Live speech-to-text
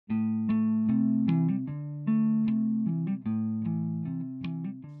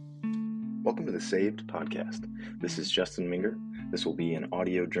Welcome to the Saved Podcast. This is Justin Minger. This will be an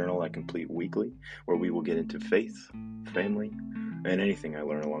audio journal I complete weekly where we will get into faith, family, and anything I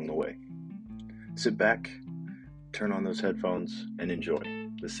learn along the way. Sit back, turn on those headphones, and enjoy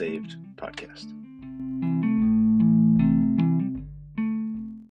the Saved Podcast.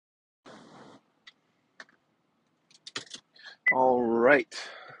 All right.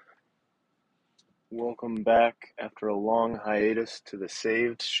 Welcome back after a long hiatus to the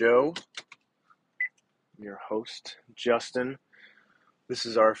Saved Show. I'm your host, Justin. This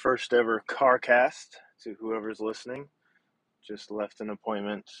is our first ever car cast to whoever's listening. Just left an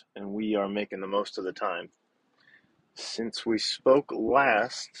appointment and we are making the most of the time. Since we spoke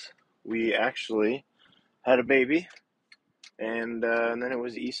last, we actually had a baby and then it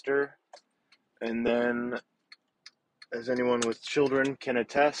was Easter, and then, as anyone with children can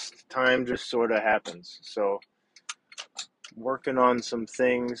attest, time just sort of happens. So working on some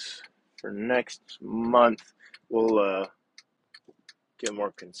things for next month. We'll get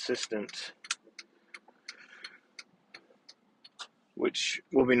more consistent, which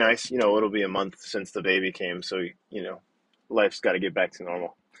will be nice. It'll be a month since the baby came, so, life's got to get back to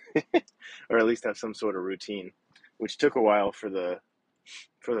normal, or at least have some sort of routine, which took a while for the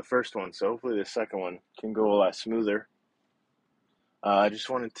first one. So hopefully the second one can go a lot smoother. I just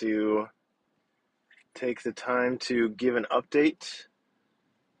wanted to take the time to give an update.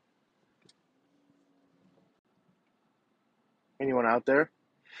 Anyone out there?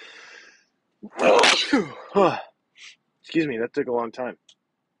 Excuse me, that took a long time.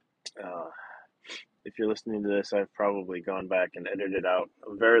 If you're listening to this, I've probably gone back and edited out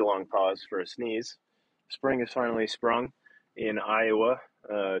a very long pause for a sneeze. Spring has finally sprung in Iowa.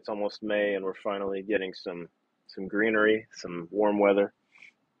 It's almost May, and we're finally getting some greenery, some warm weather.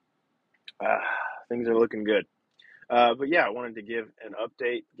 Things are looking good. But yeah, I wanted to give an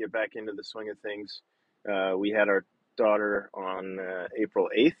update, get back into the swing of things. We had our daughter on April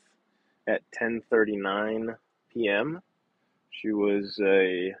 8th at 10:39 p.m. She was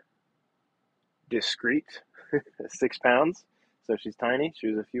a discreet 6 pounds, so she's tiny. She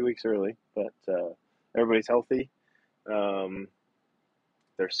was a few weeks early, but everybody's healthy. There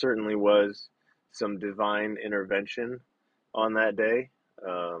certainly was some divine intervention on that day,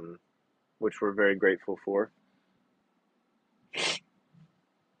 which we're very grateful for.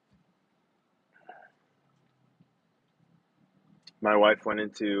 My wife went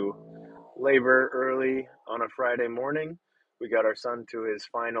into labor early on a Friday morning. We got our son to his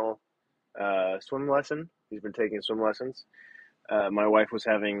final swim lesson. He's been taking swim lessons. My wife was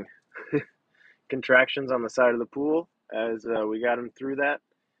having contractions on the side of the pool as we got him through that.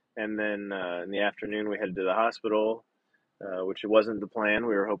 And then in the afternoon, we headed to the hospital, which wasn't the plan.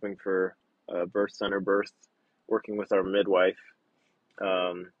 We were hoping for a birth center birth, working with our midwife.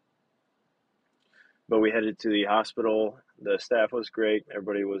 But we headed to the hospital. The staff was great.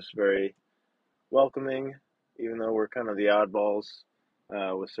 Everybody was very welcoming, even though we're kind of the oddballs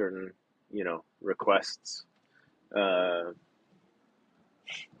with certain, requests. No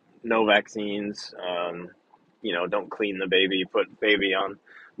vaccines, don't clean the baby, put baby on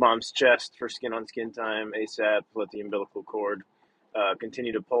mom's chest for skin-on-skin time, ASAP, let the umbilical cord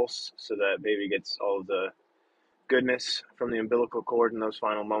continue to pulse so that baby gets all of the goodness from the umbilical cord in those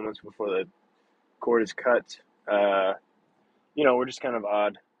final moments before the cord is cut. We're just kind of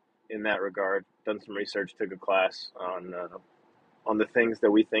odd in that regard. Done some research, took a class on the things that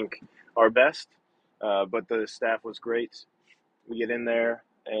we think are best, but the staff was great. We get in there,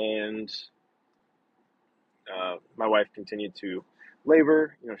 and my wife continued to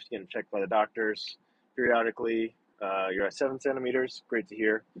labor. She's getting checked by the doctors periodically. You're at 7 centimeters, great to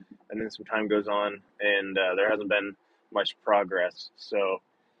hear. And then some time goes on, and there hasn't been much progress. So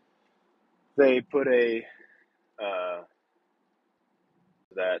they put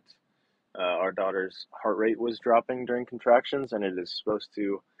that our daughter's heart rate was dropping during contractions, and it is supposed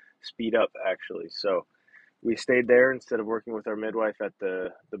to speed up, actually. So we stayed there instead of working with our midwife at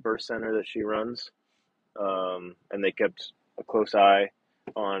the birth center that she runs, and they kept a close eye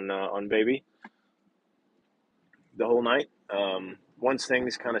on baby the whole night. Once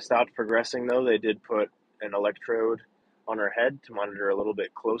things kind of stopped progressing, though, they did put an electrode on her head to monitor a little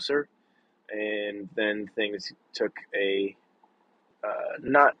bit closer, and then things took a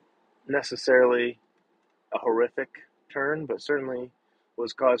not necessarily a horrific turn, but certainly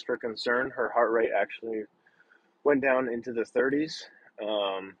was cause for concern. Her heart rate actually went down into the 30s,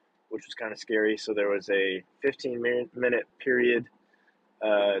 which was kind of scary. So there was a 15-minute period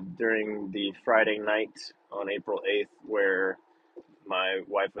during the Friday night on April 8th where my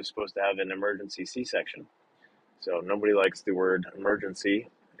wife was supposed to have an emergency C-section. So nobody likes the word emergency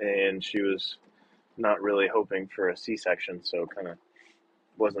and she was not really hoping for a C-section, so kind of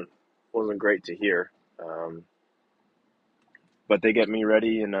wasn't great to hear. Um, but they get me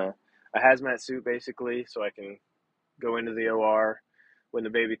ready in a hazmat suit basically, so I can go into the OR when the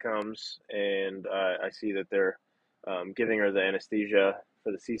baby comes, and I see that they're giving her the anesthesia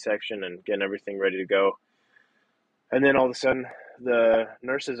for the C-section and getting everything ready to go. And then all of a sudden, the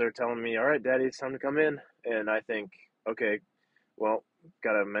nurses are telling me, "All right, Daddy, it's time to come in." And I think, okay, well,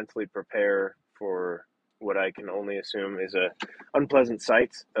 gotta mentally prepare for what I can only assume is a unpleasant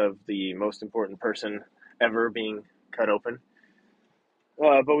sight of the most important person ever being cut open.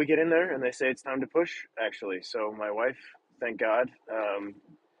 But we get in there and they say it's time to push, actually. So my wife, thank God,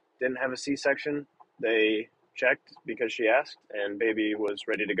 didn't have a C-section. They checked because she asked, and baby was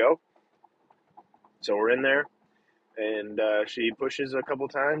ready to go. So we're in there, and she pushes a couple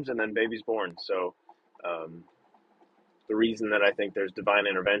times, and then baby's born. So um, the reason that I think there's divine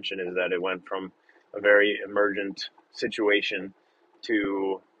intervention is that it went from a very emergent situation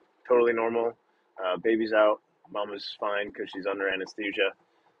to totally normal. Baby's out, mama's fine because she's under anesthesia,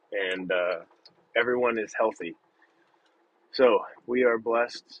 and everyone is healthy. So we are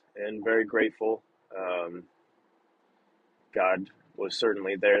blessed and very grateful. God was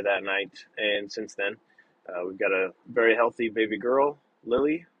certainly there that night, and since then, we've got a very healthy baby girl,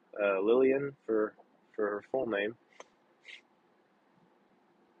 Lily, Lillian for her full name,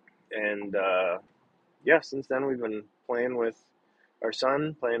 and yeah, since then we've been playing with our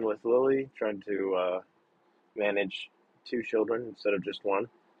son, playing with Lily, trying to manage two children instead of just one.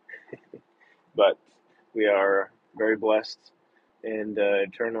 But we are very blessed and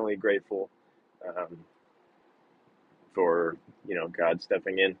eternally grateful um, for God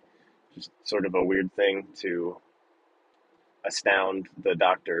stepping in. Just sort of a weird thing to astound the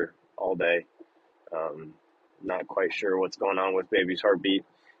doctor all day. Um, Not quite sure what's going on with baby's heartbeat,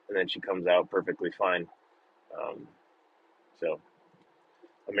 and then she comes out perfectly fine. Um, so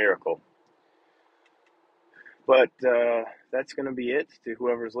a miracle. But that's going to be it to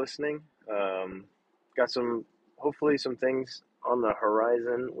whoever's listening. Got hopefully some things on the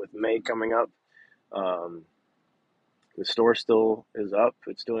horizon with May coming up. Um, the store still is up.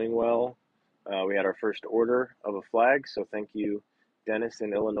 It's doing well. We had our first order of a flag, so thank you, Dennis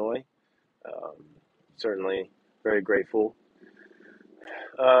in Illinois. Um, Certainly very grateful.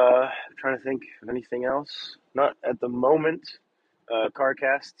 Trying to think of anything else. Not at the moment.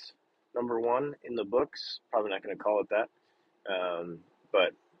 CarCast #1 in the books. Probably not going to call it that.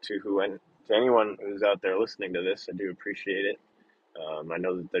 But to anyone who's out there listening to this, I do appreciate it. I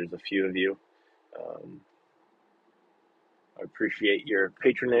know that there's a few of you. Um, I appreciate your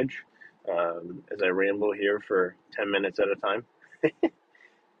patronage as I ramble here for 10 minutes at a time.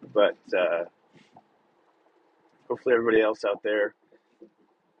 But hopefully everybody else out there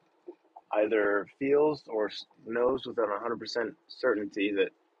either feels or knows with 100% certainty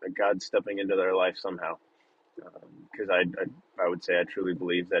that God's stepping into their life somehow. Because I would say I truly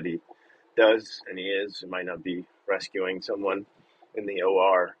believe that He does, and He is. It might not be rescuing someone in the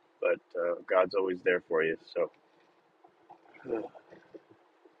OR, but God's always there for you. So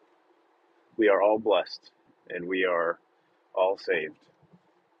we are all blessed, and we are all saved.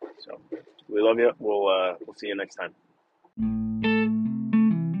 So we love you. We'll see you next time.